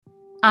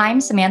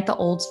I'm Samantha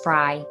Olds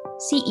Fry,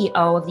 CEO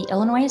of the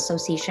Illinois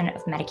Association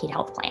of Medicaid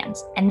Health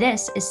Plans, and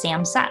this is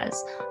Sam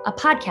Says, a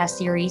podcast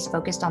series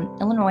focused on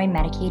Illinois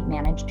Medicaid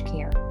managed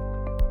care.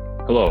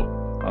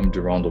 Hello, I'm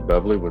Durandal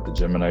Beverly with the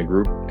Gemini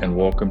Group, and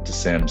welcome to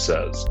Sam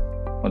Says.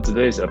 On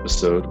today's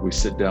episode, we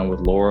sit down with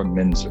Laura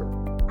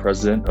Minzer,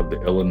 President of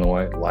the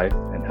Illinois Life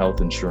and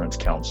Health Insurance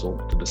Council,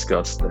 to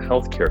discuss the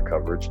healthcare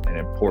coverage and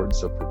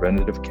importance of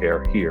preventative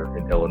care here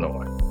in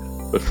Illinois.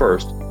 But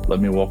first, let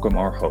me welcome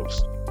our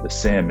host, the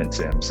Sam in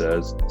Sam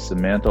Says,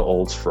 Samantha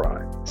Olds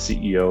Fry,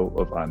 CEO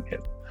of I'm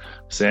Hip.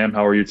 Sam,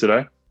 how are you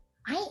today?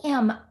 I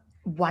am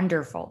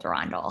wonderful,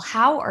 Durandal.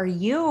 How are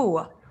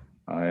you?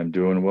 I am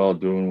doing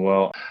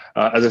well.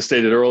 As I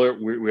stated earlier,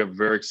 we have a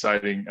very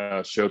exciting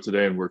show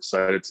today, and we're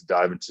excited to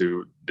dive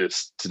into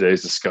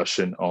today's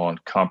discussion on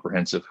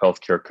comprehensive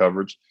healthcare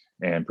coverage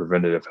and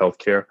preventative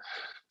healthcare.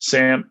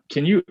 Sam,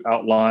 can you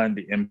outline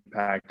the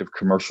impact of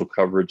commercial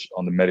coverage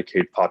on the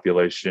Medicaid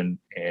population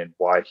and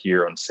why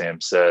here on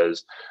Sam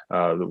Says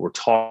that we're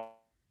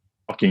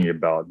talking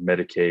about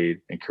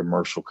Medicaid and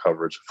commercial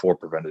coverage for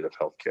preventative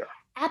healthcare?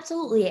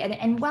 Absolutely.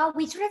 And while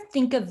we sort of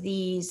think of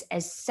these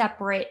as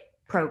separate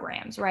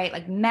programs, right?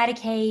 Like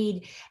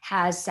Medicaid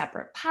has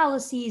separate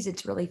policies.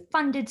 It's really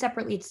funded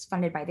separately. It's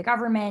funded by the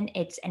government.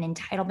 It's an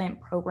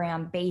entitlement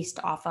program based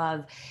off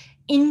of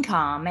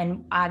income.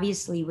 And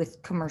obviously with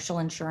commercial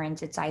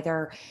insurance, it's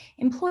either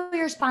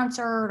employer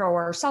sponsored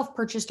or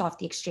self-purchased off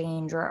the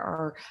exchange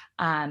or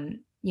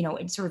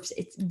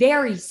it's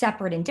very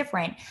separate and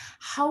different.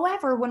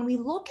 However, when we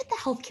look at the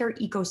healthcare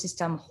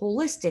ecosystem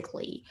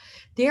holistically,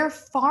 they're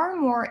far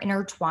more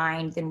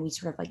intertwined than we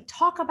sort of like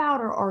talk about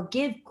or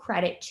give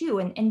credit to.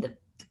 And the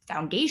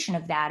foundation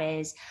of that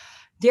is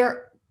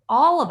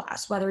all of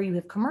us, whether you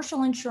have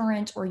commercial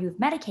insurance or you have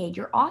Medicaid,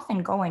 you're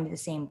often going to the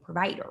same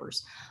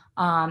providers,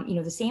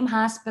 the same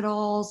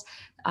hospitals,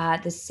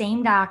 the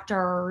same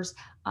doctors.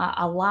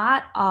 A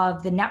lot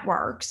of the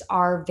networks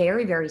are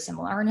very, very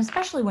similar. And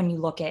especially when you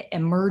look at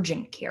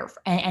emergent care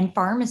and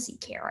pharmacy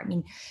care,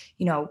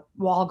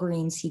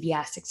 Walgreens,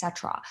 CVS, et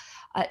cetera.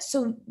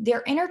 So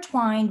they're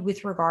intertwined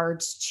with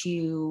regards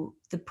to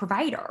the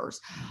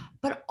providers,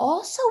 but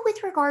also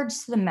with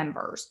regards to the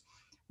members.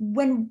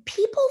 When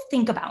people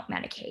think about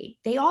Medicaid,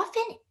 they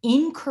often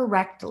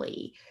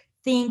incorrectly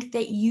think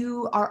that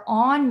you are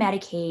on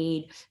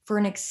Medicaid for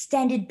an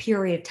extended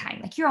period of time.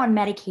 Like you're on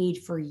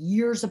Medicaid for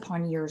years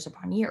upon years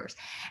upon years.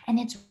 And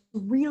it's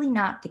really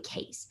not the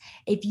case.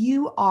 If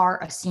you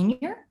are a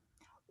senior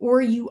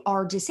or you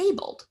are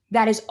disabled,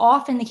 that is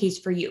often the case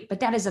for you, but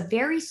that is a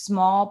very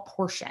small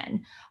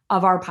portion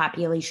of our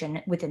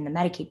population within the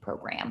Medicaid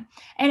program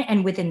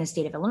and within the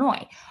state of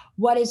Illinois.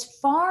 What is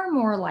far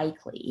more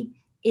likely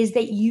is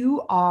that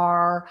you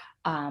are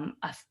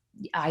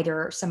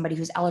either somebody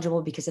who's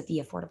eligible because of the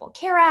Affordable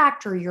Care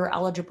Act, or you're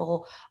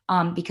eligible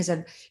because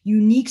of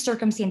unique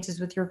circumstances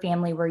with your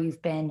family where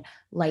you've been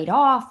laid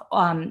off,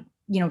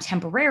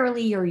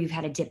 temporarily, or you've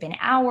had a dip in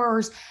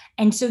hours.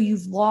 And so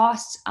you've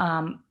lost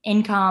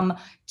income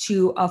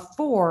to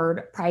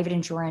afford private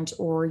insurance,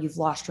 or you've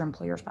lost your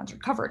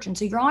employer-sponsored coverage. And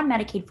so you're on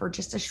Medicaid for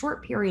just a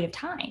short period of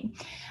time.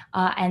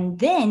 And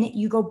then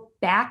you go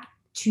back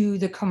to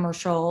the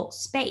commercial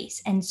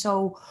space. And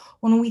so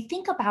when we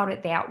think about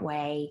it that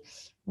way,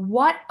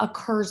 what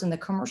occurs in the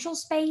commercial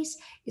space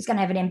is going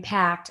to have an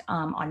impact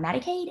on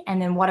Medicaid.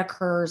 And then what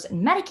occurs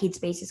in Medicaid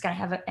space is going to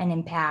have an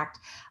impact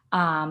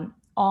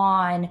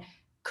on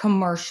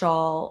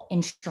commercial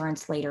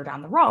insurance later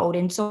down the road.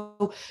 And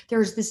so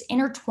there's this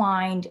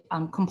intertwined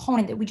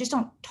component that we just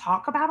don't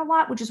talk about a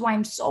lot, which is why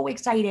I'm so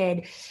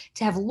excited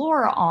to have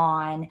Laura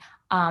on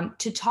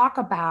to talk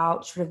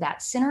about sort of that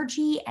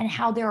synergy and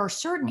how there are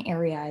certain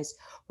areas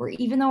where,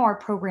 even though our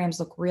programs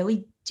look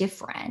really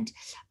different,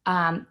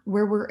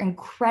 where we're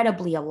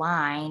incredibly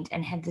aligned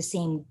and have the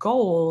same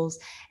goals,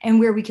 and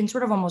where we can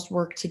sort of almost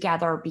work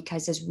together,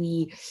 because as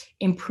we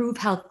improve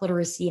health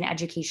literacy and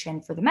education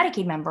for the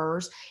Medicaid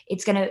members,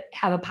 it's going to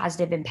have a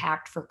positive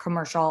impact for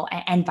commercial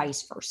and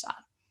vice versa.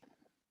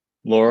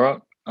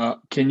 Laura,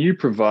 can you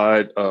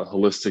provide a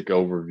holistic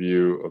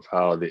overview of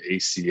how the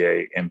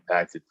ACA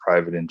impacted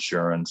private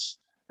insurance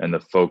and the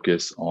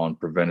focus on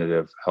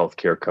preventative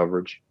healthcare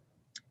coverage?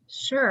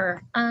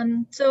 Sure.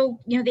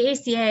 The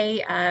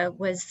ACA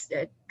was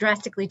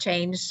drastically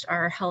changed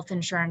our health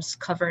insurance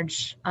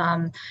coverage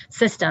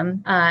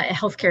system,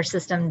 healthcare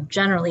system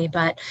generally.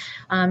 But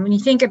when you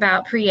think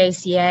about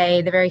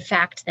pre-ACA, the very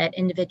fact that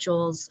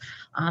individuals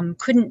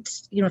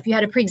couldn't, if you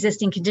had a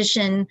pre-existing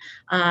condition,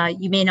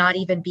 you may not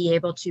even be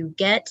able to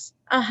get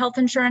a health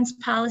insurance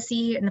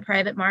policy in the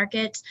private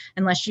market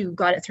unless you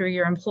got it through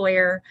your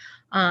employer.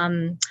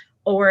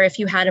 Or if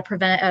you had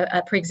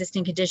a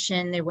pre-existing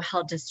condition, they were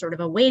held to sort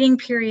of a waiting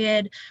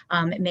period.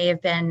 It may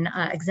have been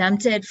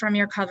exempted from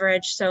your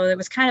coverage. So it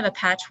was kind of a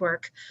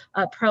patchwork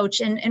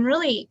approach. And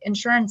really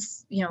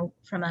insurance,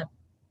 from a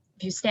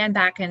if you stand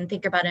back and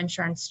think about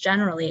insurance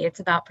generally, it's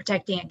about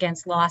protecting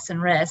against loss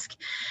and risk.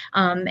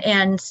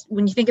 And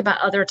when you think about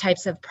other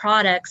types of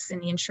products in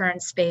the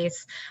insurance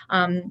space,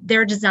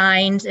 they're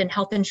designed, and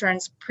health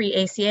insurance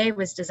pre-ACA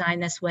was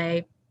designed this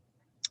way,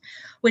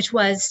 which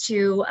was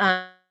to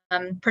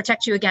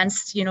protect you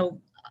against,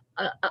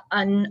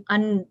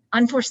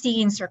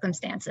 unforeseen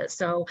circumstances.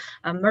 So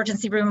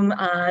emergency room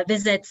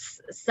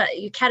visits,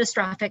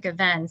 catastrophic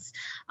events.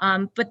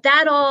 But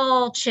that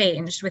all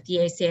changed with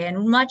the ACA,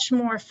 and much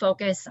more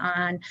focus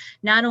on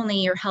not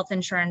only your health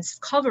insurance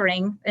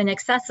covering and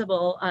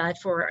accessible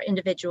for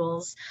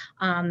individuals,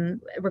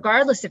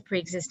 regardless of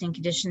pre-existing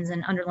conditions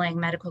and underlying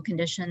medical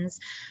conditions,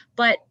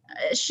 but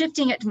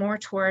shifting it more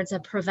towards a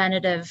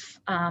preventative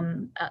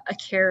a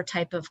care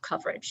type of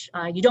coverage.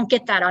 You don't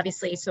get that,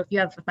 obviously. So if you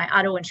have, my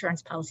auto insurance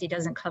policy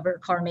doesn't cover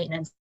car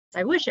maintenance,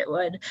 I wish it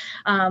would,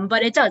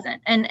 but it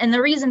doesn't. And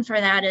the reason for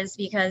that is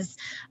because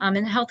in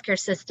the healthcare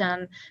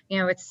system,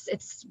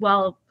 it's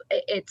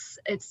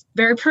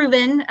very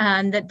proven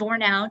that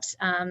burnout,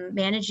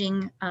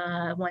 managing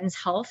one's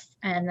health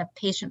and the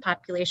patient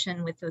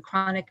population with the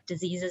chronic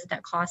diseases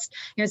that cost,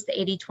 it's the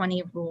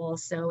 80-20 rule.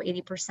 So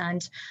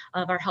 80%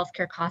 of our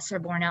healthcare costs are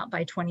borne out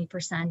by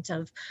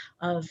 20%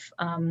 of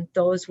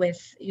those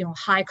with,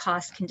 high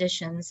cost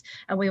conditions.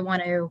 And we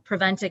want to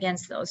prevent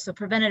against those. So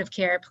preventative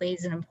care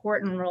plays an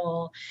important role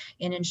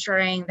in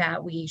ensuring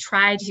that we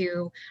try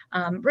to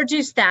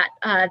reduce that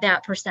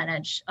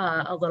percentage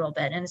a little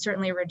bit, and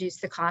certainly reduce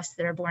the costs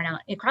that are borne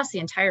out across the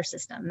entire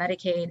system,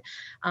 Medicaid,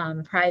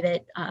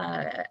 private,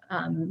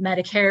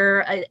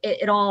 Medicare.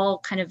 It all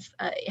kind of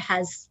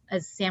has,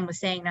 as Sam was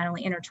saying, not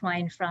only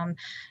intertwined from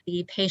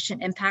the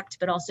patient impact,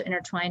 but also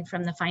intertwined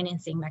from the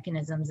financing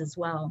mechanisms as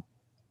well.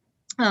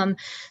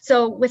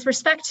 So with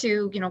respect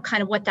to,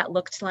 kind of what that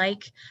looked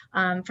like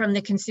from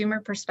the consumer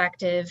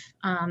perspective,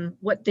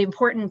 what the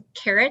important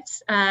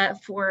carrots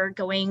for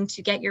going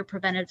to get your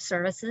preventative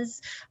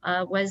services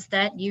was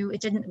that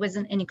it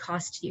wasn't any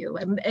cost to you.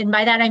 And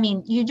by that, I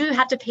mean, you do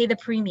have to pay the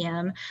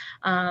premium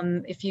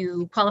if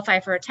you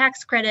qualify for a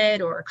tax credit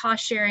or a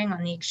cost sharing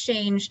on the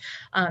exchange.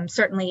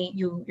 Certainly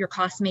your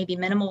costs may be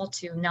minimal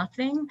to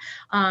nothing,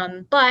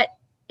 but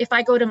if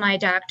I go to my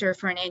doctor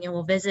for an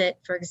annual visit,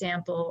 for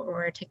example,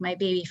 or take my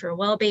baby for a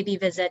well baby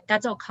visit,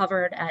 that's all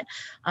covered at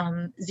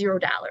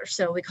 $0.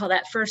 So we call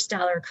that first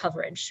dollar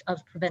coverage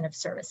of preventive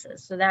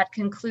services. So that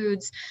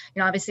concludes,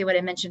 obviously what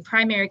I mentioned: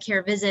 primary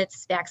care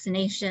visits,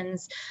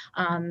 vaccinations,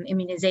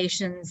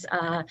 immunizations,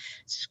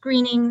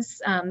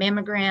 screenings,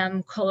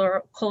 mammogram,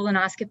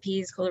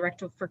 colonoscopies,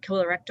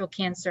 colorectal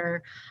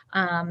cancer,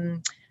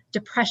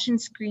 depression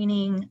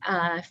screening,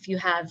 if you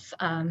have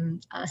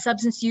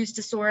substance use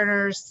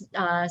disorders,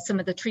 some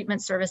of the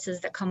treatment services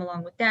that come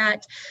along with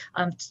that,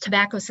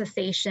 tobacco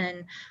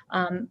cessation.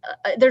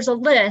 There's a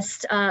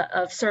list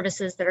of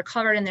services that are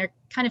covered, and they're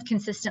kind of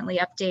consistently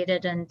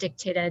updated and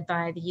dictated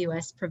by the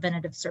U.S.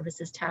 Preventative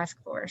Services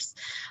Task Force.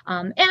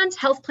 And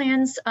health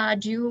plans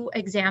do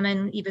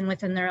examine, even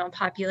within their own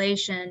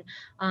population,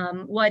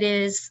 what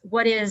is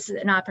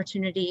an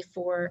opportunity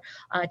for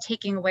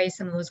taking away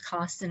some of those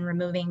costs and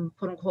removing,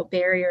 quote unquote,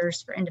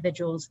 barriers for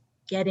individuals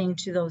getting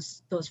to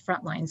those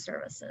frontline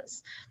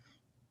services.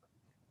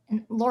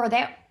 And Laura,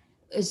 that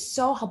is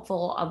so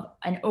helpful of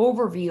an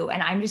overview.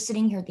 And I'm just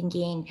sitting here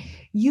thinking,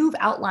 you've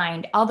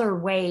outlined other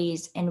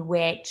ways in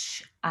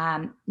which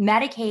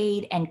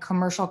Medicaid and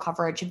commercial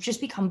coverage have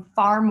just become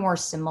far more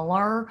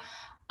similar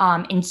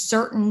in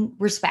certain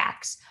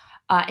respects,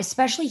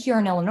 especially here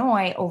in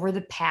Illinois over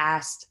the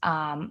past,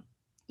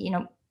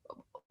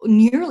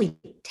 nearly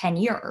 10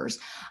 years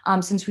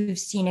since we've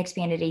seen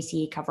expanded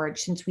ACA coverage,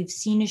 since we've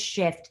seen a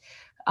shift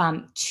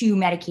to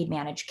Medicaid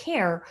managed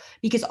care,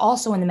 because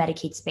also in the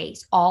Medicaid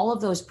space, all of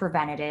those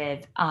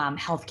preventative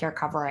healthcare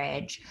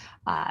coverage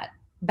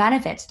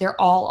benefits,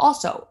 they're all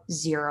also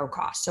zero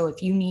cost. So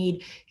if you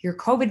need your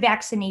COVID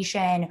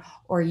vaccination,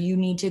 or you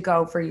need to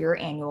go for your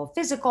annual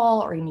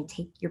physical, or you need to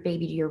take your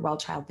baby to your well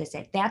child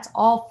visit, that's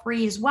all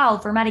free as well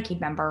for Medicaid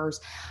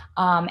members.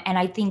 And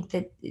I think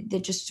that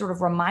just sort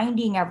of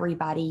reminding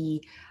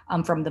everybody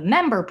from the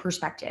member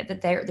perspective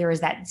that there is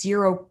that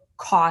zero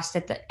cost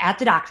at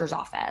the doctor's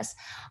office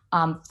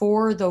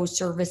for those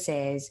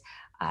services,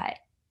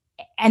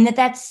 and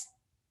that's,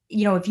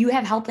 if you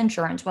have health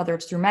insurance, whether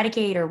it's through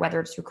Medicaid or whether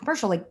it's through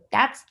commercial, like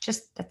that's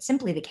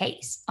simply the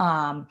case,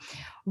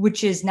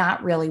 which is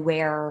not really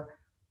where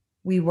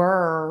we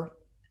were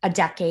a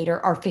decade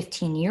or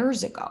 15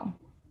 years ago.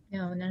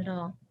 No, not at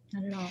all.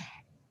 Not at all.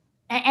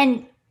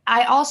 And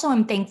I also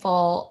am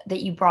thankful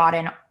that you brought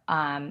in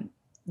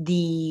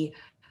the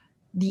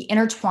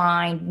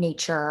intertwined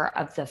nature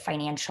of the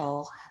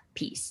financial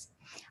piece,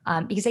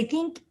 because I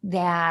think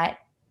that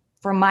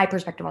from my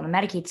perspective on the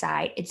Medicaid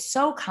side, it's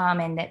so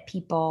common that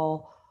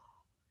people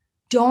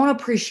don't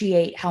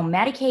appreciate how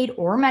Medicaid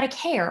or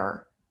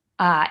Medicare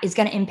is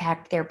going to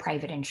impact their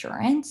private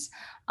insurance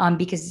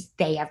because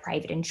they have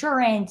private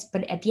insurance.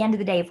 But at the end of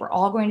the day, if we're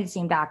all going to the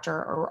same doctor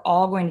or we're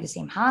all going to the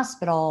same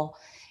hospital,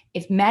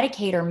 if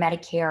Medicaid or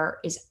Medicare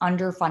is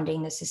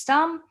underfunding the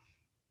system,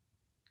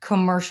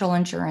 commercial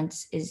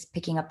insurance is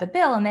picking up the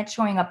bill and that's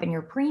showing up in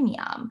your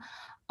premium.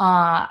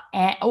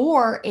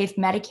 Or if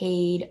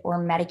Medicaid or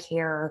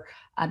Medicare,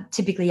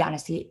 typically,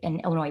 honestly, in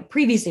Illinois,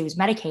 previously it was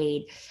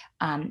Medicaid,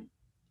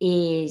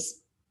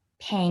 is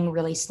paying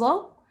really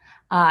slow.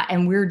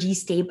 And we're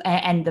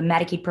and the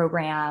Medicaid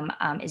program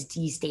is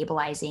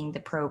destabilizing the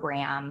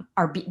program,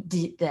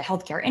 the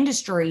healthcare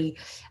industry.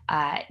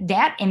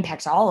 That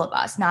impacts all of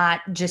us,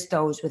 not just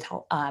those with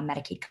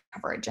Medicaid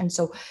coverage. And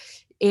so,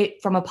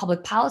 from a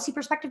public policy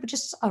perspective, but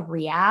just a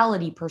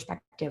reality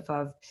perspective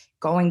of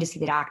going to see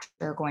the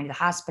doctor, going to the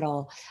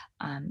hospital,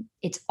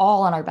 it's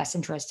all in our best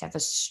interest to have a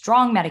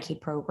strong Medicaid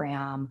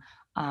program.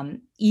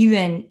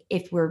 Even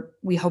if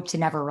we hope to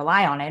never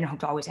rely on it and hope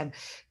to always have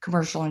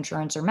commercial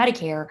insurance or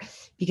Medicare,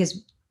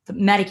 because the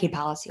Medicaid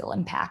policy will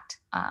impact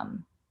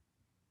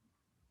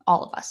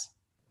all of us.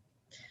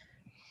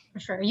 For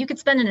sure. You could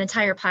spend an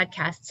entire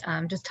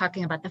podcast just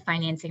talking about the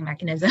financing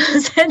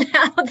mechanisms and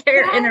how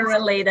they're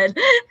interrelated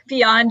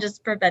beyond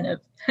just preventive.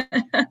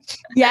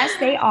 Yes,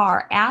 they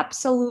are.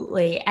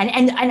 Absolutely.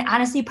 And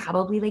honestly,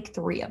 probably like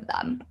 3 of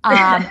them.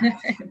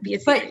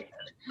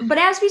 But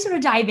as we sort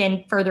of dive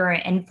in further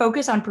and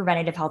focus on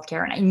preventative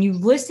healthcare, and you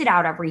listed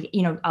out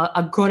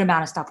a good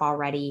amount of stuff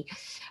already,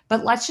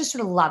 but let's just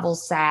sort of level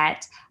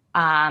set.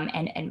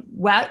 And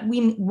what do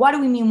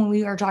we mean when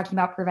we are talking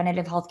about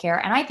preventative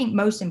healthcare? And I think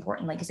most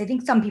importantly, because I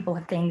think some people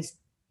have things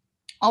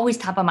always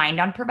top of mind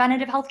on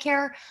preventative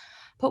healthcare,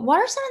 but what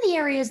are some of the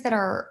areas that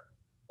are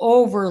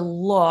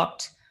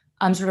overlooked,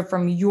 sort of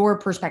from your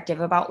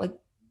perspective about like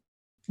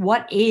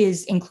what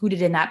is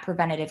included in that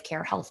preventative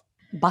care health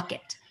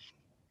bucket?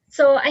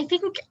 So I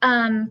think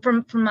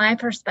from my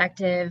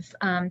perspective,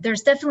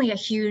 there's definitely a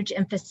huge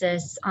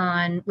emphasis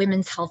on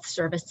women's health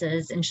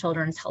services and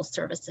children's health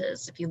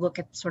services. If you look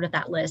at sort of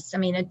that list, I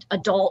mean,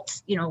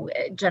 adults,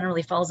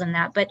 generally falls in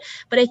that. But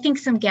I think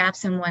some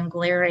gaps in one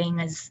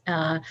glaring is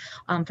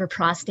for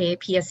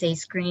prostate PSA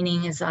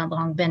screening has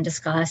long been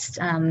discussed.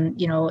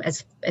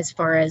 As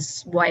far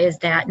as why is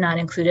that not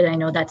included? I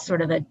know that's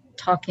sort of a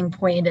talking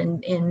point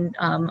in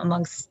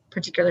amongst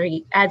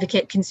particularly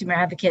consumer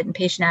advocate and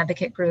patient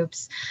advocate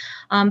groups.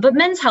 But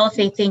men's health,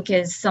 I think,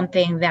 is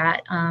something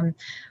that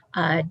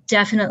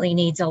definitely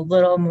needs a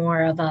little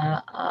more of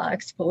a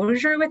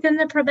exposure within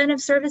the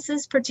preventive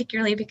services,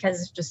 particularly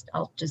because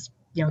I'll just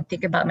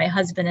think about my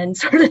husband and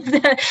sort of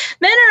men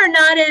are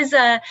not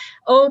as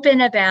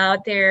open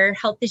about their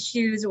health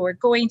issues or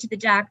going to the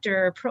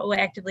doctor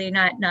proactively,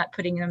 not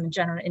putting them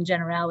in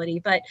generality.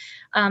 But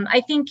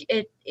I think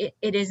it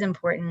is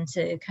important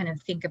to kind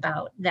of think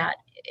about that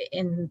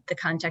in the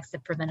context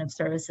of preventive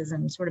services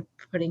and sort of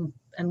putting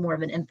more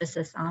of an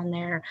emphasis on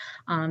there.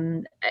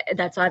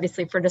 That's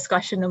obviously for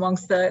discussion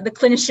amongst the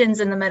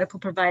clinicians and the medical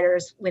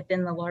providers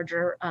within the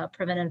larger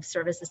preventive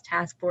services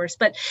task force.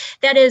 But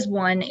that is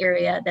one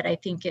area that I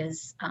think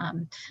is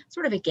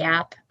sort of a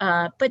gap.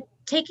 But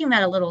taking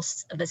that a little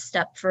of a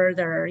step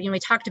further, we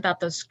talked about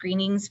those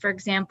screenings, for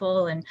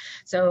example. And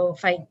so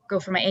if I go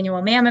for my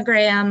annual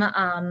mammogram,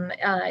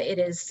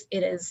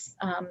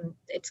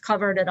 it's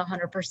covered at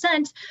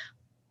 100%.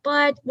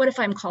 But what if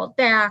I'm called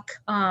back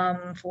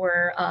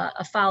for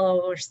a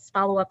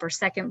follow-up or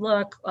second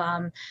look?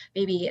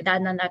 Maybe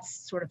then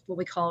that's sort of what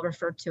we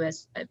refer to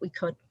as, we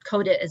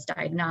code it as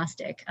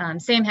diagnostic.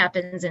 Same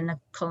happens in the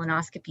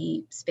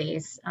colonoscopy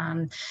space.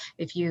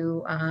 If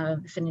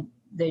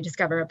they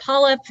discover a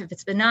polyp, if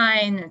it's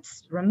benign,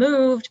 it's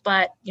removed,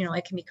 but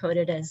it can be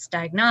coded as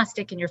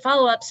diagnostic in your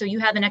follow-up. So you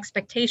have an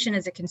expectation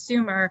as a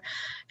consumer,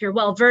 if you're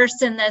well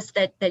versed in this,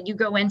 that you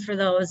go in for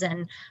those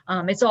and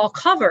it's all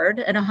covered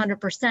at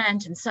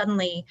 100%, and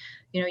suddenly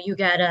you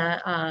get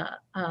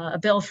a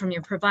bill from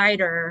your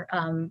provider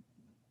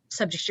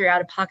subject to your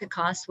out-of-pocket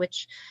costs,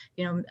 which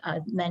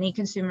many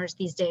consumers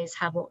these days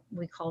have what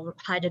we call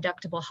high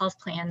deductible health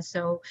plans.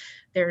 So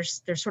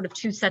there's sort of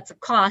 2 sets of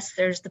costs.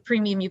 There's the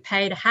premium you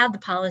pay to have the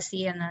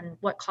policy, and then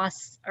what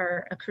costs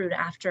are accrued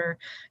after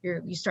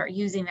you start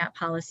using that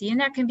policy.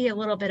 And that can be a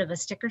little bit of a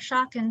sticker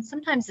shock and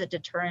sometimes a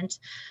deterrent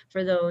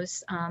for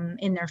those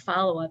in their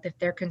follow-up if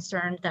they're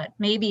concerned that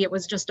maybe it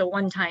was just a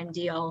one-time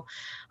deal.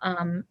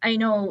 I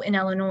know in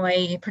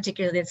Illinois,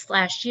 particularly this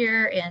last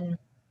year, in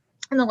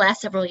the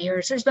last several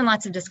years, there's been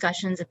lots of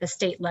discussions at the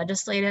state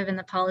legislative and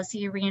the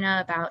policy arena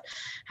about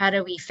how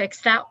do we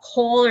fix that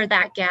hole or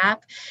that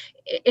gap.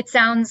 It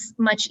sounds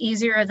much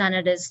easier than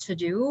it is to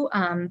do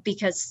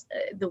because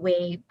the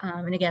way,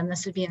 and again,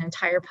 this would be an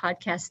entire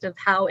podcast of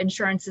how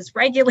insurance is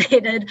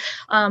regulated,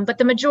 but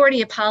the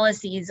majority of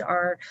policies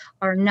are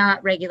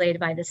not regulated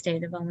by the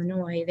state of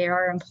Illinois. They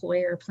are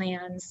employer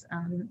plans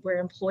where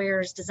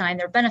employers design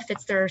their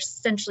benefits. They're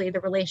essentially the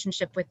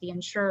relationship with the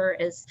insurer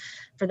is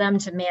for them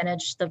to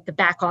manage the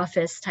back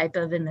office type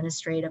of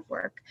administrative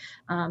work.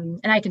 And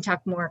I can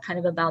talk more kind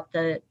of about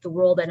the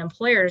role that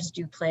employers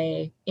do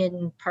play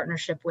in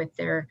partnership with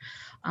their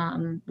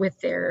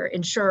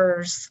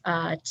insurers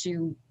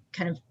to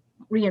kind of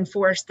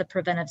reinforce the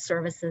preventive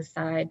services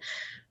side.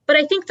 But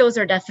I think those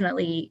are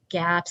definitely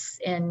gaps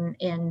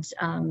in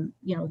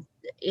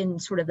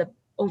sort of the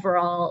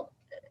overall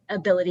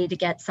ability to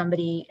get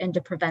somebody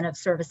into preventive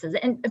services.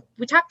 And if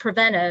we talk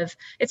preventive,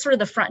 it's sort of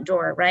the front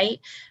door, right?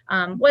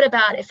 What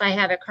about if I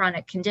have a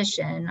chronic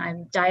condition,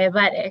 I'm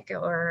diabetic,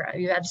 or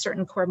you have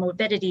certain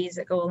comorbidities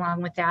that go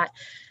along with that?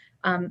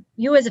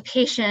 You as a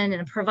patient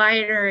and a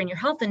provider and your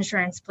health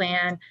insurance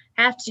plan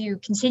have to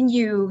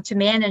continue to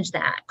manage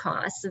that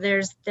cost. So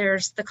there's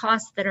the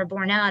costs that are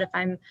borne out if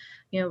I'm,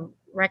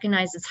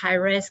 recognized as high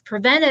risk.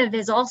 Preventive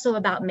is also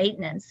about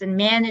maintenance and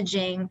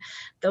managing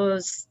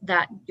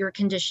your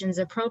conditions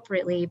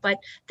appropriately, but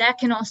that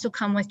can also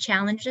come with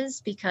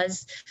challenges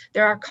because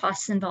there are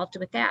costs involved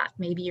with that.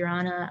 Maybe you're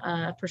on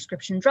a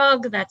prescription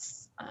drug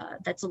that's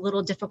a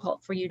little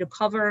difficult for you to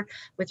cover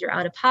with your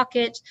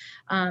out-of-pocket.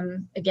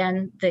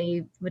 Again,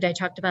 what I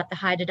talked about, the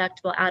high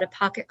deductible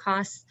out-of-pocket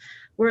costs.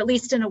 We're at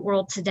least in a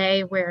world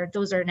today where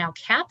those are now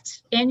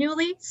capped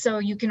annually. So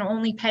you can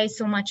only pay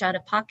so much out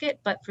of pocket,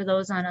 but for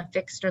those on a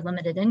fixed or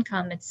limited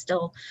income, it's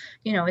still,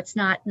 it's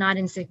not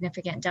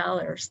insignificant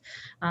dollars.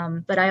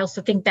 But I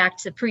also think back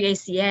to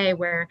pre-ACA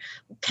where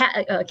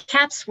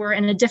caps were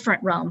in a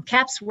different realm.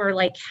 Caps were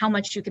like how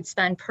much you could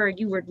spend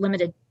you were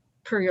limited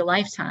per your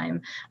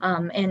lifetime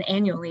and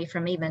annually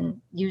from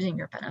even using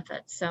your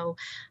benefits. So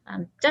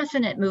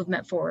definite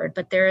movement forward,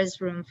 but there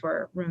is room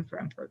for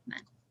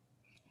improvement.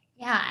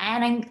 Yeah,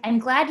 and I'm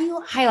glad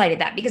you highlighted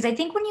that because I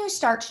think when you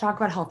start to talk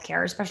about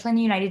healthcare, especially in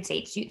the United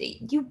States,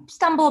 you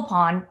stumble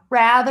upon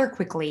rather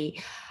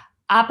quickly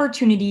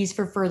opportunities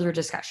for further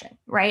discussion,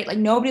 right? Like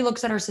nobody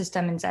looks at our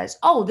system and says,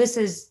 "Oh, this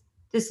is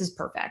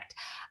perfect."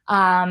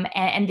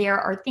 And there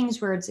are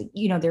things where it's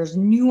there's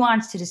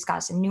nuance to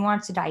discuss and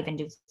nuance to dive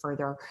into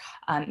further,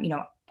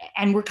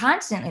 and we're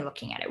constantly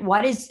looking at it.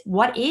 What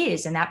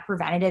is in that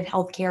preventative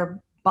healthcare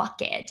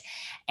bucket,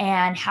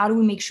 and how do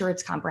we make sure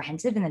it's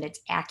comprehensive and that it's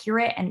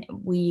accurate and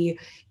we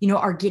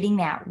are getting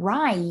that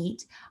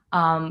right,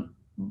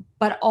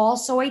 but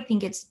also I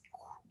think it's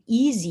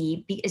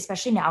easy,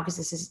 especially now because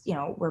this is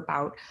we're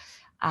about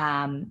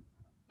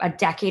a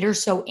decade or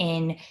so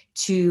in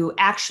to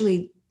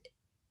actually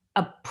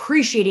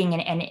appreciating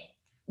and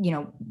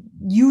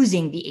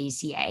using the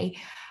ACA.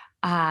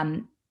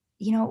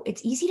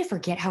 It's easy to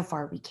forget how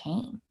far we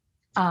came.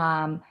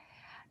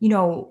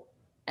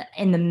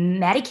 In the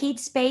Medicaid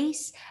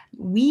space,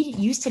 we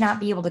used to not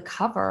be able to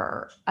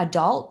cover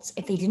adults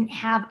if they didn't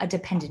have a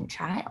dependent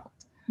child.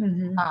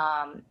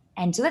 Mm-hmm.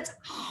 And so that's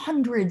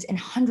hundreds and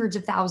hundreds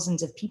of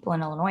thousands of people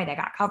in Illinois that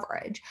got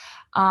coverage.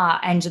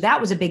 And so that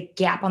was a big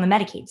gap on the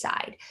Medicaid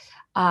side.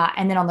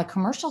 And then on the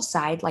commercial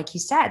side, like you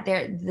said,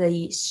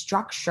 the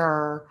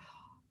structure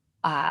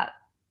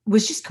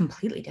was just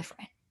completely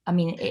different. I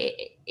mean,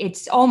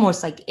 it's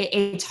almost like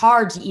it's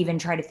hard to even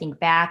try to think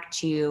back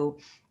to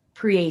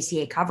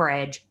pre-ACA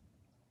coverage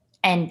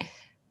and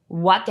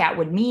what that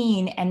would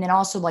mean. And then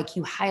also, like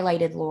you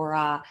highlighted,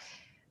 Laura,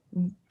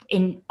 on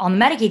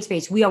the Medicaid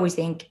space, we always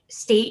think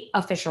state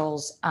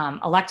officials,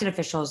 elected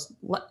officials,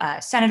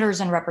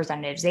 senators and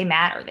representatives, they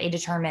matter. They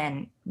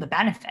determine the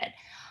benefit.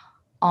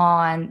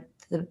 On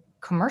the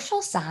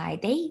commercial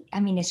side,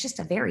 it's just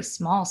a very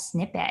small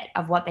snippet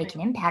of what they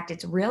can impact.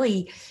 It's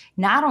really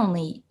not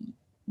only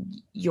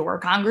your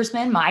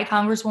congressman, my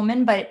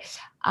congresswoman, but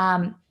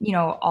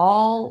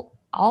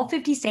all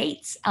 50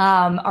 states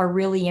are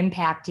really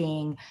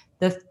impacting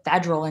the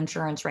federal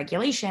insurance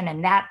regulation,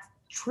 and that's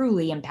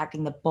truly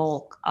impacting the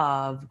bulk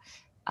of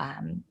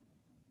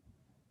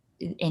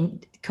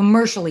in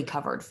commercially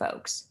covered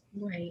folks.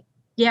 Right.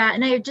 Yeah,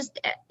 and I just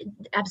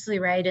absolutely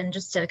right. And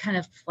just to kind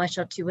of flesh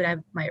up to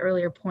my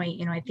earlier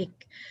point, I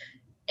think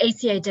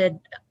ACA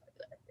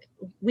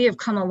we have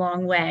come a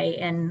long way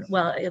in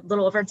a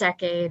little over a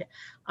decade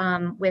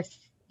with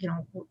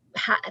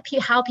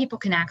how people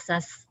can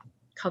access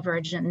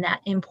coverage and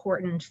that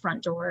important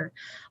front door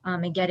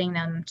and getting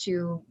them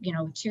into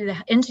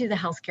the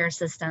healthcare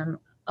system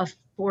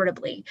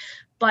affordably.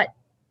 But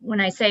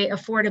when I say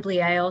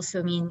affordably, I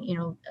also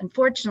mean,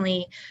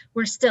 unfortunately,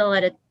 we're still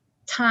at a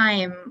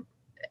time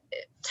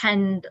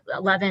 10,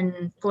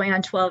 11, going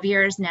on 12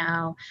 years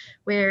now,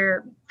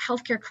 where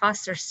healthcare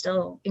costs are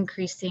still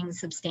increasing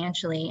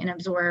substantially and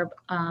absorb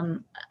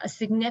a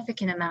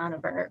significant amount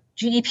of our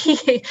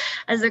GDP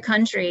as a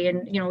country.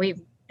 And,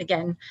 we've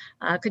again,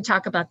 could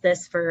talk about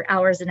this for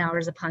hours and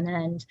hours upon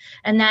end.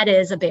 And that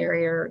is a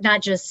barrier,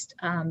 not just,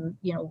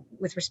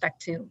 with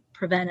respect to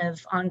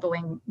preventive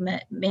ongoing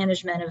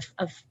management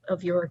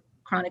of your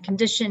chronic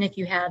condition, if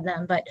you have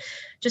them, but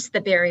just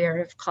the barrier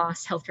of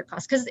cost, healthcare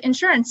costs, because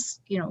insurance,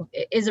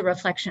 is a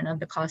reflection of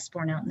the costs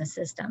borne out in the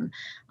system.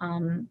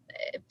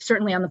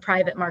 Certainly on the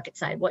private market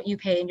side, what you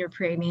pay in your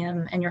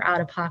premium and your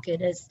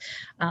out-of-pocket is,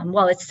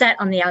 it's set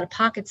on the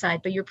out-of-pocket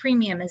side, but your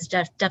premium is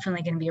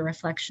definitely going to be a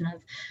reflection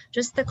of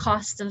just the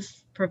cost of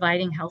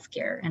providing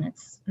healthcare, and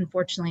it's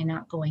unfortunately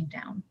not going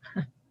down.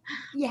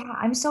 Yeah,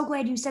 I'm so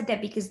glad you said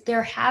that because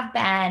there's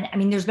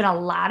been a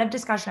lot of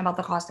discussion about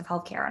the cost of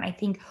healthcare. And I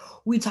think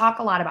we talk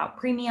a lot about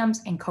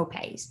premiums and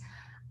copays.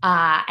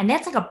 And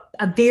that's like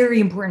a very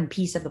important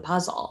piece of the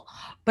puzzle.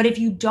 But if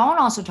you don't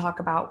also talk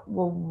about,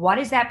 what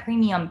is that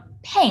premium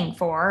paying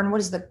for and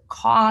what is the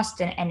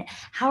cost and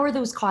how are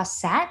those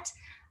costs set?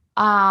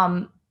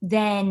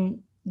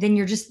 then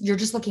you're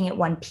just looking at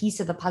one piece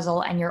of the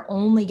puzzle, and you're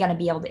only going to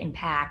be able to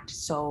impact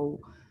so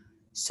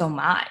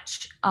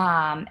much.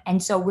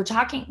 And so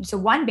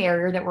one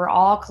barrier that we're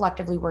all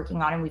collectively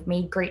working on, and we've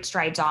made great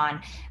strides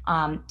on,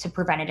 to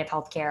preventative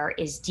healthcare,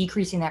 is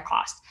decreasing that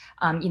cost.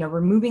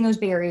 Removing those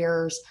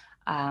barriers.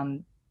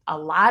 A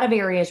lot of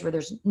areas where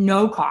there's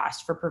no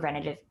cost for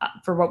preventative,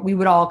 for what we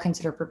would all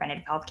consider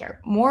preventative healthcare.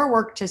 More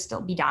work to still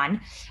be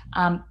done.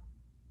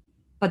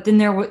 But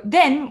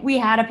then we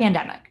had a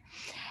pandemic.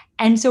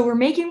 And so we're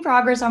making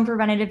progress on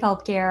preventative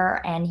healthcare,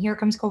 and here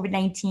comes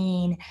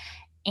COVID-19.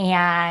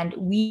 And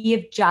we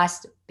have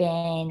just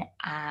been,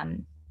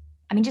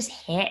 just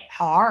hit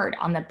hard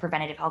on the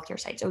preventative healthcare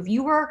side. So if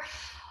you were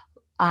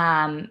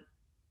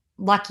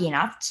lucky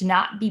enough to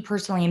not be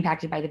personally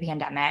impacted by the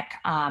pandemic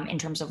in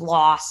terms of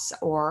loss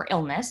or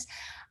illness,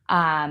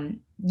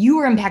 you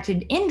were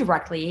impacted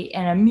indirectly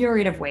in a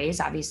myriad of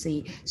ways,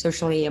 obviously,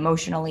 socially,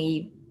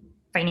 emotionally,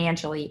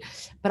 financially,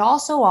 but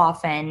also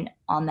often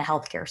on the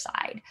healthcare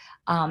side.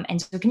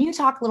 And so can you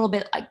talk a little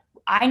bit, like,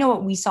 I know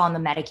what we saw on the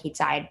Medicaid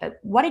side, but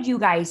what did you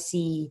guys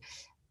see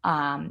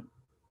on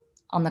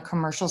the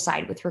commercial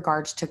side with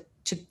regards to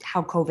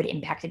how COVID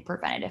impacted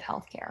preventative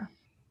healthcare?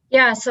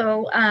 Yeah,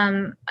 so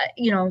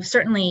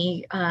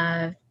certainly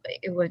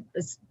it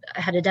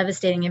had a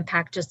devastating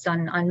impact just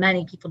on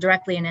many people,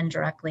 directly and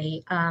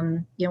indirectly.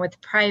 With the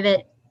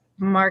private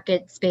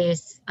market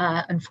space,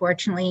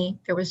 unfortunately,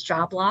 there was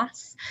job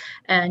loss,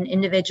 and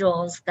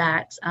individuals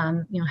that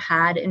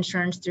had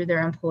insurance through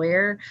their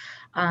employer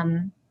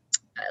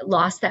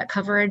lost that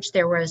coverage.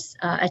 There was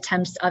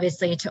attempts,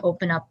 obviously, to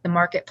open up the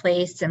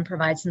marketplace and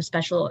provide some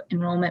special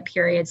enrollment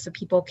periods so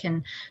people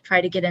can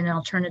try to get an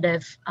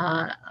alternative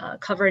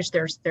coverage.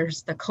 There's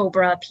the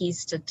COBRA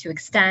piece to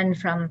extend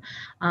from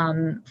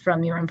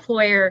your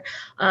employer,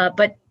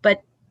 but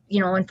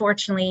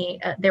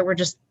unfortunately, there were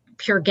just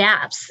pure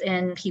gaps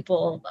in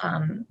people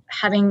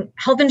having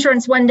health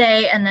insurance one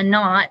day and then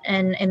not,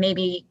 and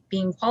maybe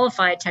being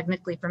qualified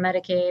technically for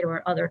Medicaid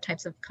or other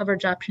types of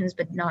coverage options,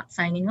 but not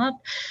signing up.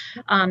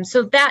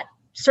 So that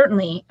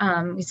certainly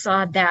we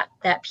saw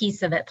that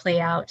piece of it play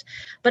out.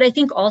 But I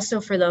think also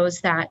for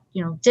those that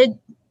did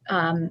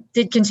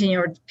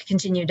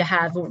continue to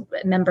have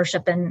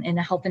membership in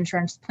a health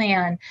insurance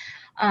plan,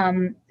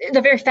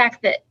 the very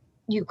fact that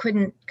you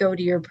couldn't go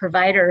to your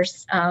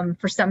providers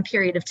for some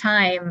period of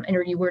time, and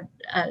you were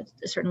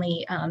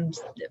certainly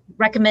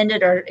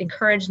recommended or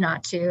encouraged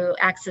not to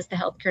access the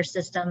healthcare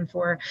system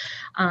for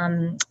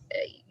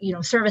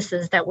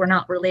services that were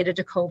not related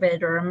to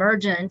COVID or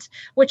emergent,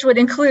 which would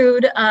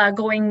include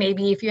going,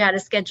 maybe if you had a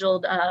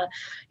scheduled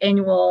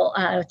annual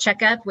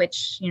checkup,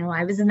 which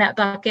I was in that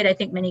bucket. I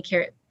think many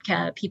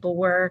people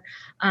were,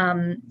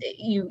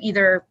 you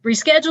either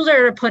rescheduled it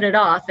or put it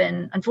off.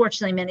 And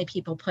unfortunately, many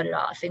people put it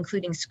off,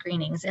 including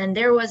screenings. And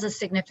there was a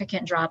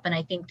significant drop. And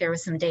I think there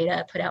was some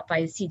data put out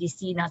by the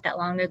CDC not that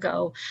long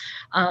ago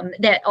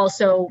that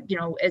also,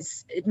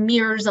 it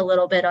mirrors a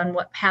little bit on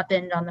what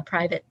happened on the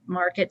private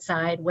market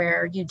side,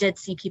 where you did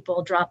see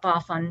people drop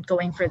off on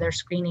going for their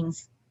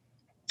screenings.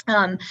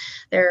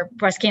 Their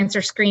breast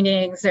cancer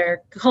screenings,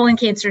 their colon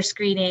cancer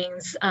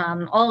screenings,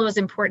 all those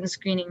important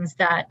screenings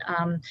that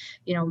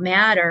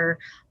matter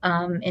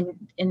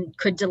and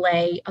could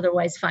delay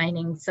otherwise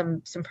finding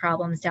some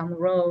problems down the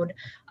road.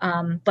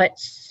 But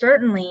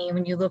certainly,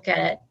 when you look at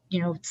it,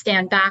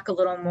 stand back a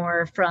little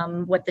more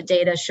from what the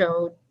data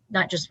showed,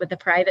 not just with the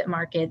private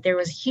market, there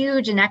was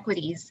huge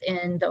inequities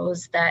in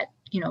those that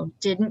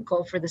didn't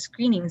go for the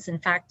screenings. In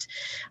fact,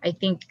 I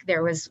think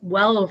there was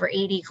well over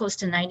 80, close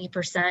to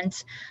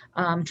 90%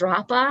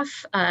 drop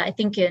off. I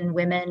think in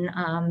women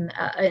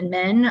and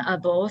men,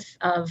 both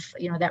of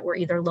that were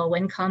either low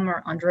income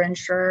or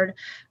underinsured,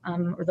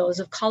 or those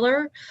of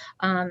color.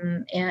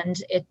 And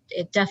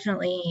it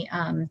definitely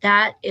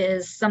that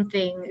is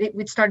something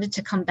it started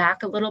to come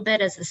back a little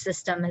bit as the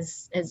system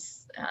has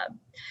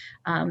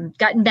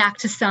gotten back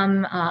to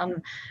some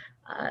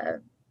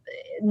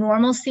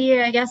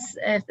normalcy, I guess,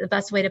 if the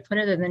best way to put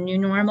it, or the new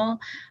normal.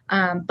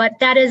 But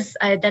that's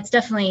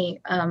definitely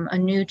not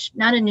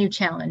a new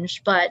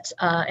challenge, but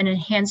an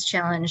enhanced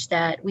challenge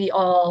that we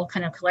all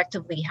kind of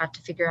collectively have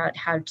to figure out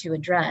how to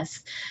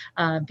address,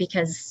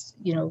 because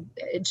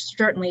it's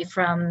certainly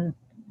from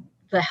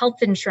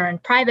the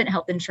private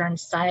health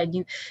insurance side,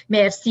 you may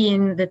have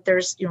seen that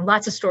there's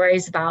lots of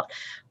stories about,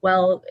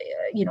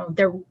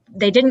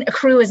 they didn't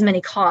accrue as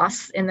many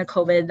costs in the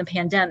COVID, the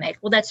pandemic.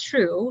 Well, that's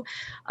true.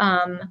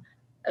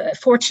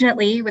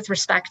 Fortunately, with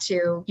respect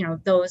to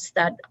those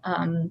that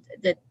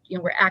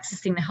were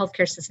accessing the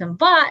healthcare system,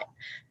 but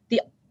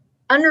the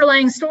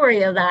underlying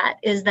story of that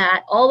is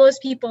that all those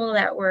people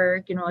that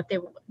were, if they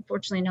were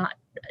unfortunately not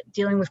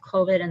dealing with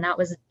COVID, and that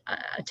was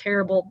a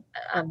terrible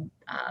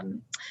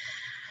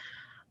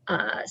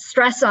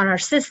stress on our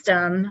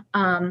system,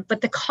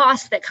 but the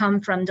costs that come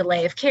from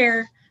delay of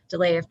care,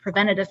 delay of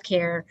preventative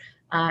care,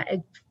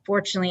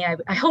 fortunately,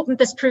 I hope that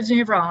this proves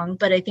me wrong,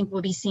 but I think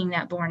we'll be seeing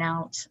that borne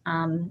out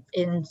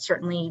in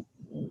certainly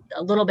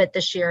a little bit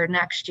this year,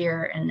 next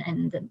year,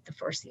 and the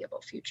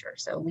foreseeable future.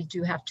 So we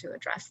do have to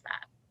address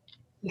that.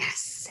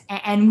 Yes.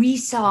 And we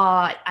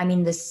saw, I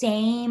mean, the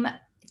same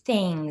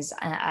things,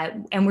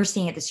 and we're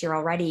seeing it this year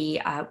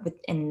already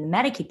within the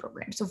Medicaid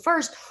program. So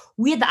first,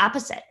 we had the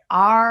opposite.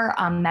 Our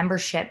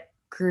membership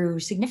grew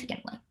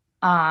significantly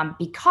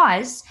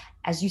because,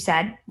 as you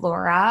said,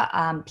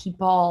 Laura,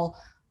 people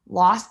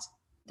lost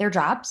their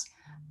jobs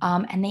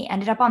and they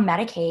ended up on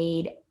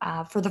Medicaid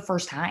for the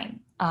first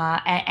time.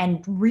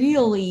 And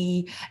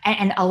really,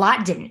 and a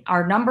lot didn't.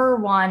 Our number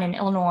one in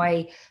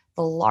Illinois,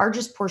 the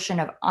largest portion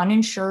of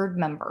uninsured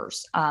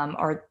members of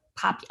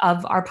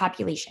our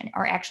population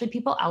are actually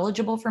people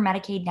eligible for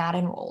Medicaid, not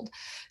enrolled.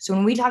 So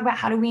when we talk about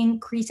how do we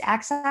increase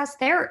access,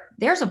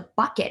 there's a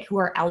bucket who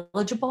are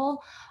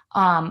eligible,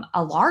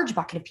 a large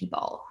bucket of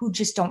people who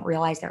just don't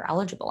realize they're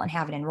eligible and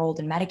haven't enrolled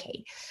in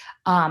Medicaid.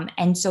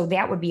 And so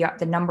that would be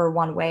the number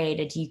one way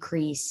to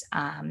decrease,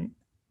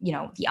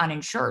 the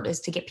uninsured, is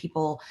to get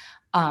people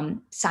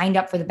signed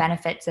up for the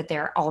benefits that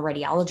they're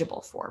already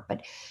eligible for.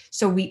 But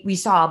so we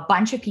saw a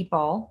bunch of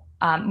people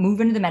move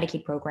into the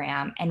Medicaid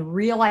program and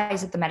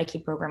realize that the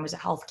Medicaid program was a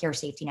healthcare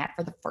safety net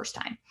for the first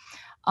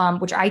time,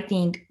 which I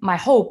think my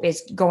hope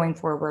is going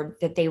forward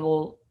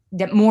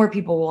that more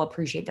people will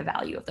appreciate the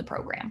value of the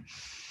program.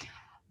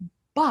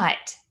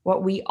 But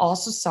what we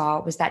also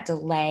saw was that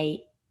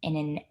delay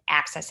in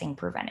accessing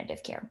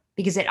preventative care,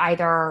 because it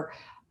either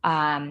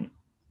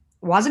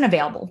wasn't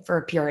available for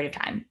a period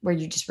of time where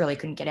you just really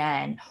couldn't get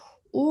in,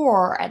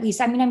 or at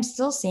least, I mean, I'm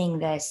still seeing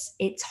this,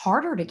 it's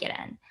harder to get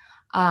in.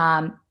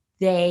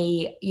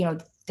 They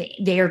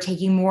are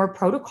taking more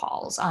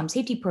protocols,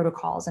 safety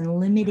protocols, and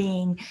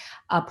limiting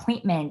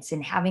appointments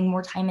and having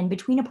more time in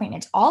between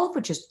appointments, all of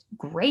which is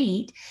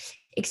great,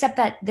 except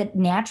that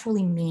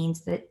naturally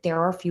means that there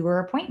are fewer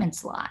appointment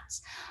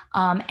slots.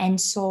 And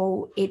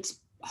so it's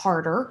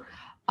harder.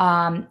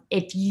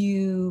 If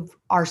you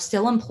are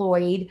still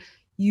employed,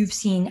 you've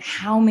seen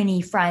how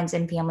many friends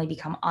and family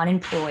become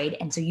unemployed.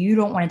 And so you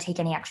don't want to take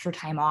any extra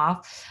time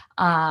off.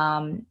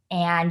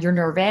 And you're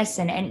nervous,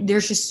 and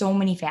there's just so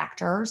many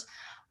factors.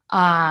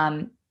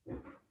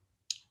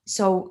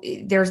 So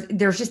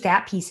there's just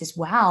that piece as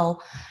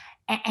well.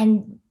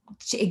 And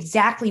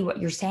exactly what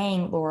you're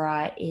saying,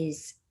 Laura,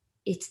 is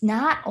it's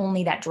not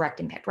only that direct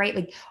impact, right?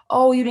 Like,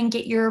 oh, you didn't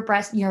get your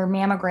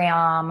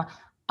mammogram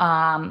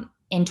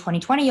in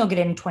 2020, you'll get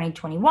it in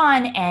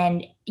 2021,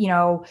 and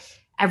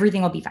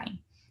everything will be fine.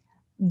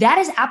 That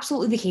is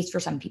absolutely the case for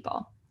some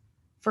people.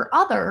 For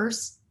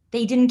others,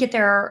 they didn't get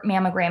their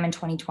mammogram in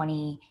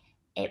 2020.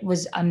 It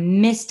was a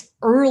missed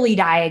early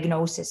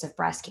diagnosis of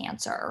breast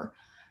cancer.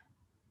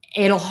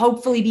 It'll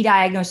hopefully be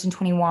diagnosed in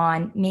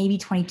 21, maybe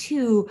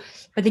 22,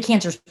 but the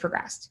cancer's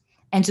progressed.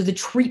 And so the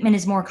treatment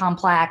is more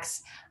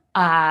complex.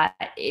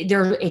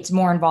 It's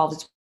more involved.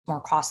 It's more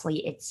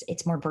costly.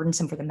 It's more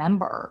burdensome for the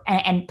member,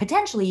 and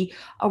potentially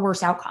a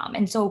worse outcome.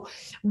 And so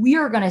we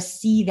are going to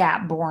see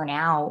that borne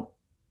out.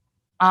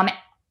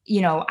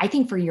 I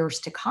think for years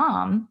to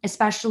come,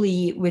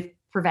 especially with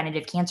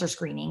preventative cancer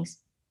screenings.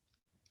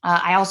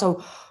 I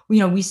also,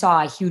 we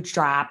saw a huge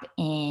drop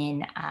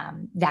in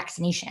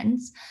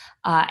vaccinations,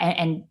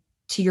 and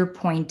to your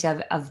point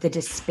of the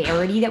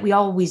disparity that we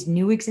always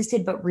knew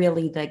existed, but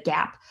really the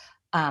gap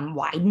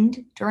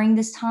widened during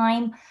this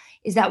time,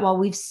 is that while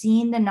we've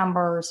seen the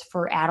numbers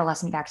for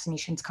adolescent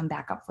vaccinations come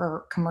back up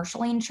for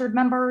commercially insured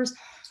members,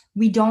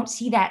 we don't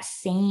see that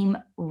same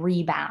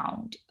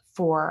rebound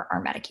for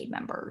our Medicaid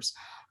members.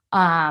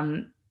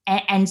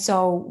 And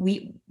so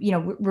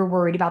we're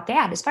worried about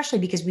that, especially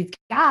because we've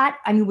got,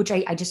 which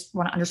I just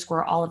want to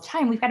underscore all the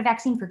time, we've got a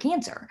vaccine for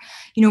cancer,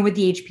 with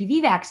the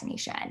HPV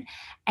vaccination.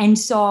 And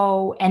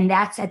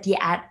that's at the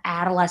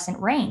adolescent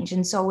range.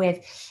 And so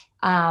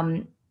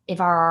if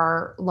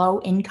our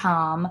low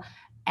income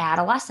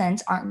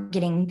adolescents aren't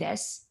getting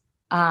this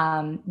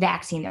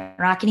vaccine, they're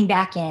not getting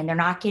back in, they're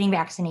not getting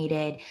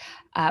vaccinated,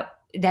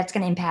 that's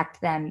going to impact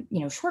them,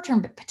 short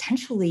term, but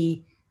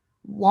potentially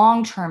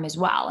long term as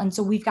well. And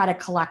so we've got to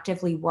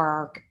collectively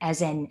work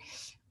as an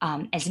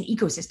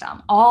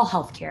ecosystem, all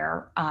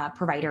healthcare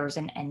providers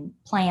and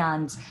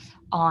plans,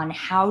 on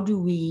how do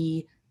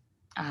we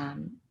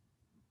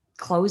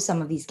close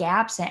some of these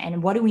gaps,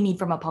 and what do we need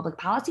from a public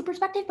policy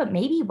perspective, but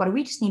maybe what do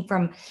we just need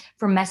from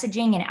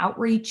messaging and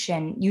outreach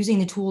and using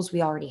the tools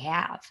we already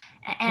have.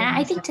 And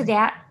I think to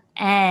that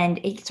end,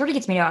 it sort of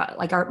gets me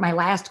to my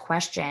last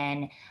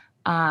question,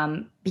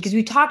 because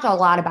we've talked a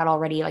lot about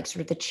already, sort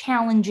of the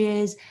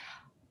challenges,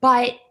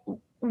 but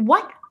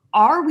what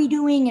are we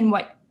doing and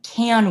what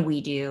can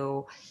we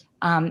do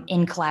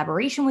in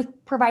collaboration with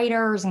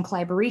providers and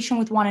collaboration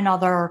with one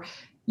another,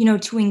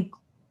 to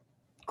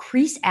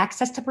increase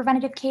access to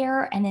preventative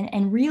care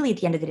and really at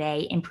the end of the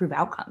day, improve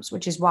outcomes,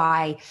 which is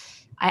why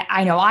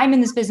I know I'm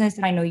in this business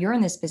and I know you're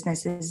in this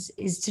business,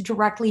 is to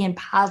directly and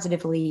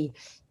positively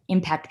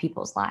impact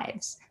people's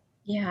lives.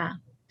 Yeah.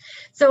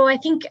 So I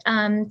think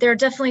there are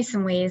definitely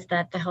some ways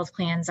that the health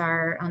plans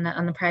are on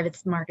the private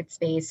market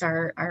space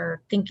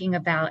are thinking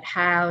about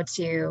how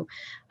to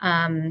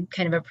kind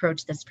of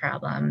approach this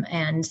problem,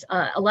 and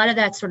a lot of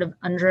that's sort of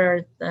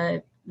under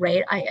the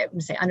I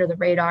would say under the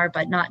radar,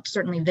 but not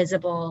certainly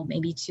visible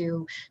maybe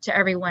to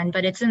everyone,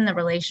 but it's in the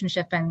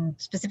relationship and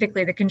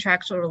specifically the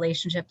contractual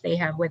relationship they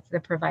have with the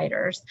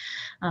providers.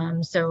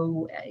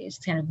 So it's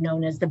kind of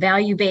known as the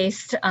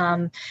value-based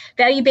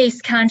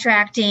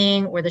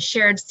contracting, or the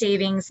shared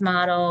savings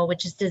model,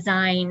 which is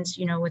designed,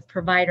 with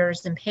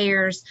providers and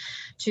payers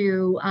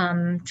to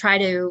try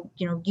to,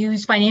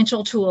 use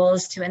financial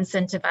tools to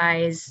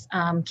incentivize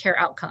care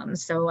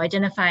outcomes. So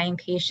identifying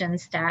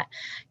patients that,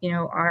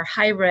 are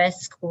high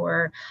risk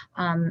or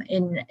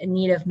in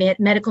need of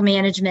medical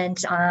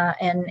management,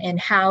 and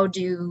how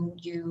do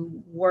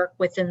you work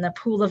within the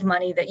pool of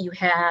money that you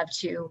have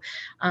to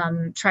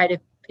try to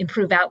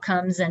improve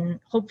outcomes and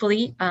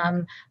hopefully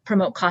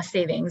promote cost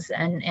savings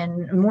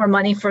and more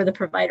money for the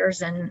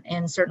providers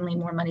and certainly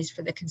more monies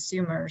for the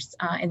consumers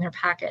in their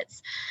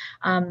pockets.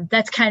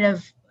 That's kind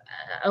of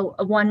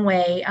a one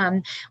way.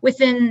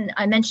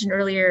 I mentioned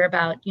earlier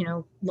about,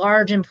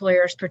 large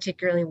employers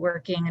particularly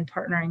working and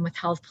partnering with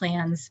health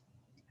plans,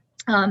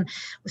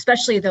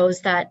 especially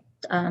those that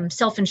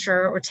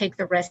self-insure or take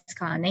the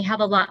risk on. They have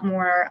a lot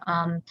more,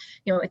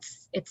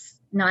 it's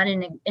not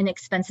an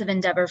inexpensive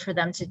endeavor for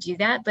them to do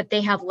that, but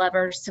they have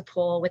levers to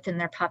pull within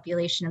their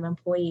population of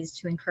employees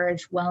to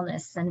encourage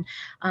wellness, and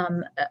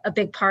a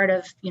big part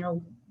of,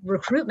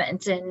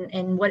 recruitment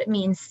and what it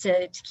means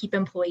to keep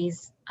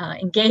employees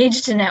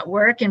engaged and at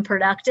work and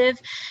productive.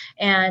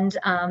 And,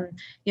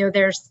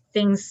 there's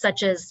things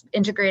such as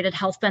integrated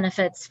health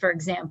benefits, for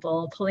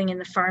example, pulling in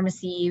the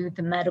pharmacy,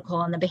 the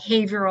medical and the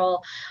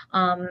behavioral,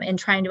 and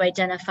trying to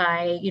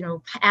identify,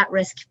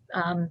 at-risk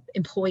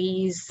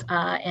employees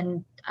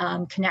and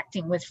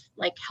connecting with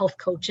like health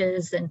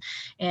coaches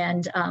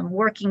and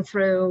working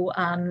through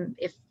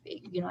if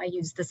I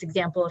use this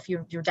example, if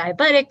you're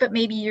diabetic, but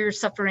maybe you're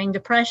suffering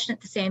depression at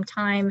the same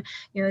time,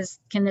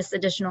 can this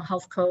additional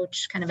health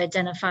coach kind of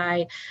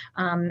identify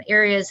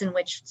areas in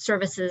which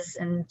services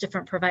and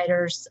different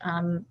providers,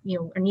 are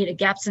needed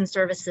gaps in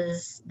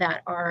services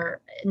that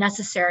are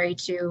necessary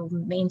to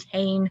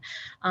maintain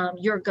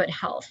your good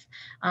health.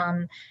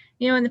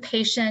 And the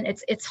patient,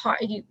 it's hard.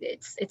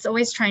 It's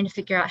always trying to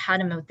figure out how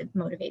to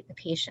motivate the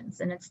patients,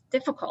 and it's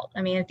difficult.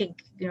 I mean, I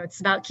think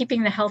it's about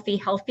keeping the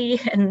healthy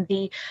and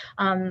the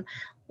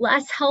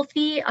less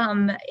healthy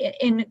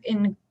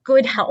in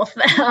good health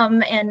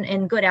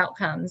and good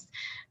outcomes.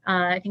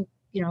 I think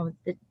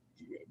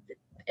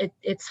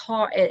it's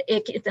hard.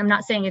 I'm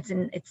not saying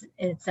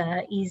it's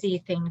an easy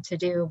thing to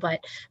do,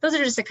 but those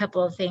are just a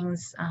couple of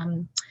things.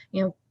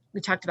 We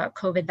talked about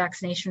COVID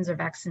vaccinations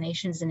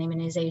and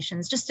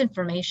immunizations, just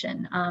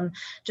information,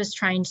 just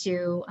trying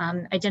to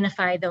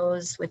identify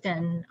those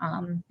within,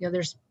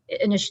 there's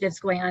initiatives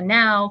going on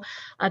now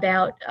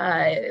about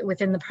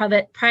within the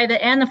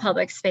private and the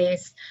public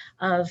space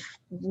of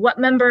what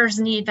members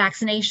need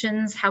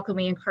vaccinations, how can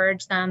we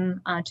encourage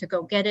them to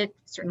go get it.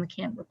 Certainly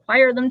can't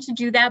require them to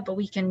do that, but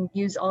we can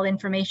use all the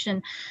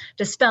information,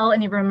 dispel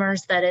any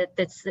rumors that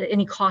it's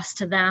any cost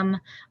to them,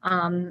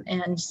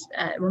 and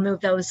remove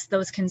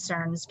those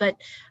concerns. But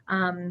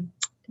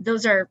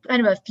those are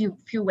kind of a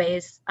few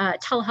ways.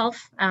 Telehealth,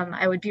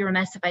 I would be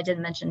remiss if I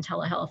didn't mention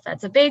telehealth.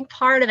 That's a big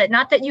part of it.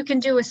 Not that you can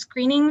do a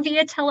screening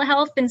via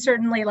telehealth, and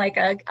certainly like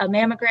a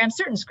mammogram,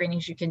 certain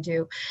screenings you can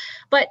do,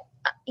 but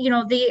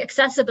the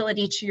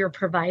accessibility to your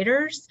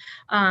providers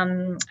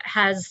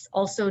has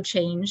also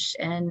changed,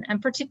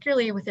 and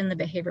particularly within the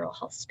behavioral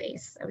health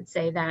space. I would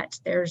say that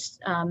there's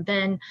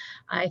been,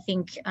 I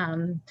think,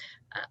 an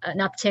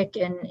uptick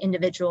in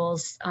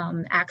individuals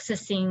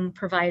accessing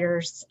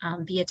providers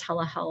via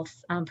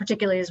telehealth,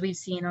 particularly as we've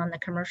seen on the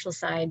commercial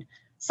side.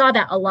 Saw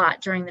that a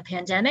lot during the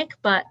pandemic,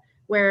 but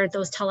where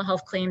those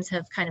telehealth claims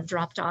have kind of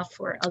dropped off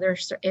for other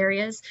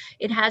areas,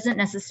 it hasn't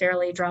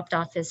necessarily dropped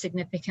off as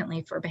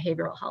significantly for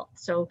behavioral health.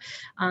 So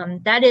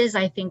that is,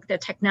 I think, the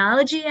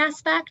technology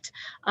aspect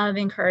of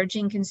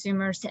encouraging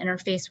consumers to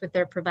interface with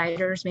their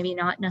providers, maybe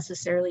not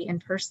necessarily in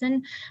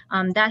person.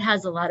 That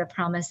has a lot of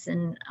promise,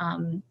 and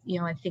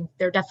I think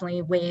there are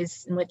definitely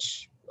ways in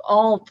which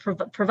all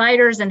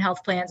providers and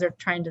health plans are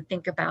trying to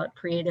think about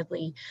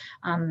creatively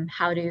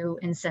how to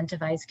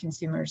incentivize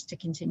consumers to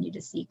continue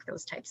to seek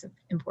those types of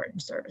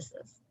important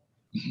services.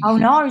 Oh,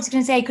 no, I was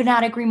going to say I could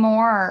not agree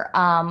more.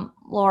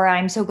 Laura,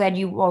 I'm so glad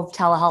you wove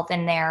telehealth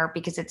in there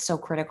because it's so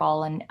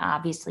critical and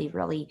obviously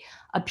really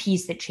a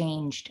piece that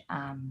changed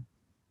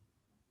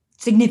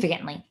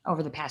significantly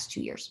over the past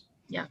 2 years.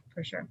 Yeah,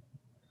 for sure.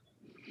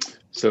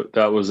 So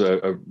that was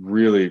a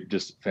really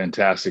just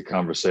fantastic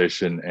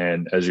conversation.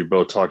 And as you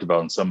both talked about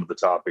on some of the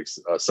topics,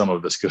 some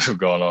of this could have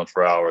gone on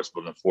for hours,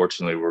 but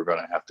unfortunately, we're going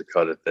to have to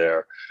cut it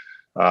there.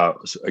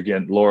 So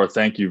again, Laura,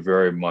 thank you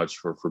very much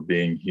for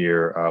being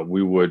here.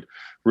 We would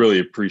really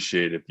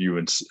appreciate if you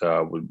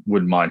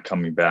wouldn't mind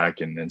coming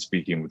back and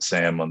speaking with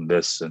Sam on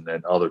this and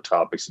then other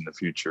topics in the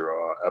future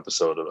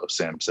episode of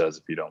Sam Says,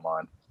 if you don't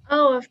mind.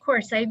 Oh, of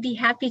course. I'd be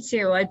happy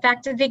to. In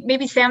fact, I think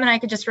maybe Sam and I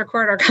could just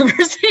record our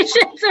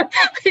conversation. So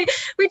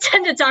we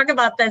tend to talk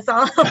about this a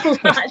lot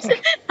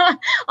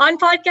on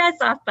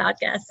podcasts, off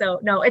podcasts. So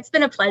no, it's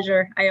been a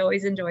pleasure. I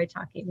always enjoy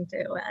talking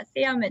to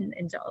Sam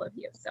and to all of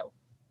you. So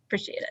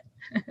appreciate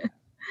it.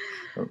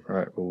 All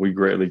right. Well, we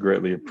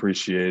greatly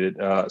appreciate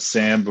it.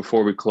 Sam,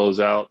 before we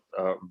close out,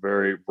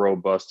 very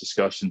robust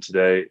discussion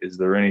today. Is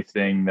there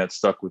anything that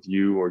stuck with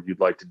you or you'd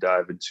like to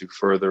dive into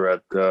further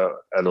at a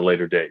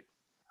later date?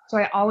 So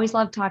I always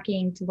love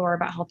talking to Laura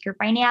about healthcare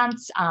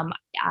finance.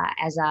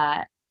 As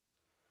a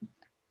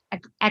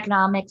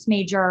economics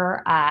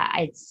major,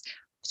 it's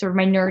sort of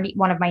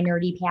one of my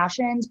nerdy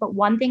passions. But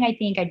one thing I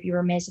think I'd be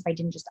remiss if I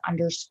didn't just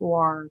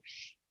underscore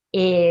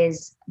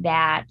is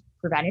that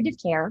preventative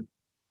care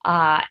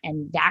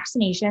and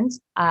vaccinations,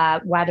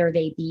 whether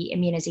they be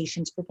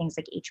immunizations for things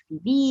like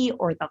HPV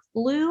or the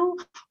flu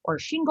or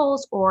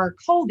shingles or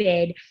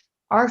COVID,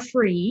 are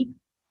free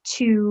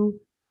to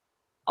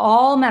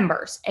all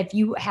members. If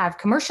you have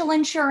commercial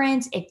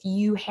insurance, if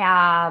you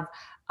have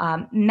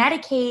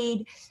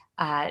Medicaid,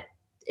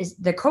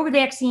 the COVID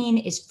vaccine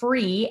is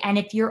free. And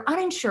if you're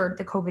uninsured,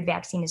 the COVID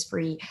vaccine is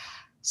free.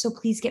 So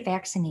please get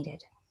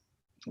vaccinated.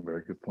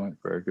 Very good point.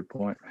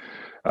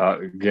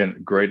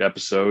 Again, great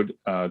episode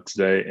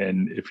today.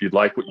 And if you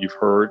like what you've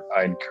heard,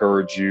 I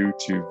encourage you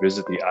to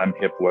visit the I'm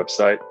Hip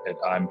website at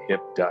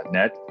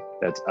imhip.net.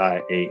 That's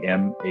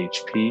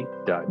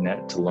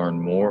IAMHP.net to learn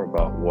more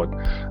about what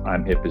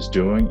I'm Hip is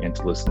doing and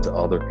to listen to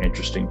other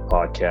interesting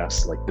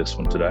podcasts like this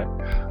one today.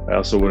 I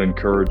also would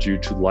encourage you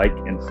to like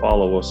and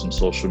follow us on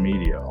social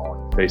media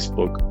on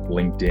Facebook,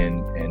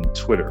 LinkedIn, and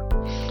Twitter.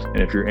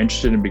 And if you're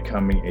interested in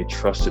becoming a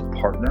trusted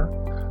partner,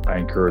 I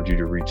encourage you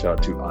to reach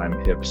out to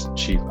I'm Hip's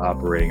Chief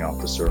Operating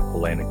Officer,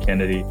 Elena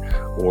Kennedy,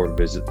 or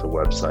visit the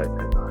website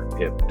at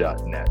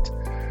imhip.net.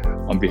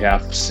 On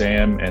behalf of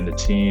Sam and the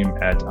team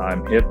at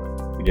I'm Hip,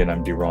 again,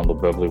 I'm DeRondo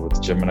Beverly with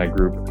the Gemini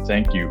Group.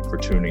 Thank you for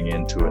tuning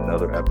in to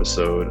another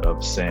episode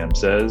of Sam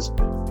Says.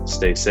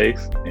 Stay safe,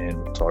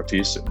 and we'll talk to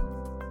you soon.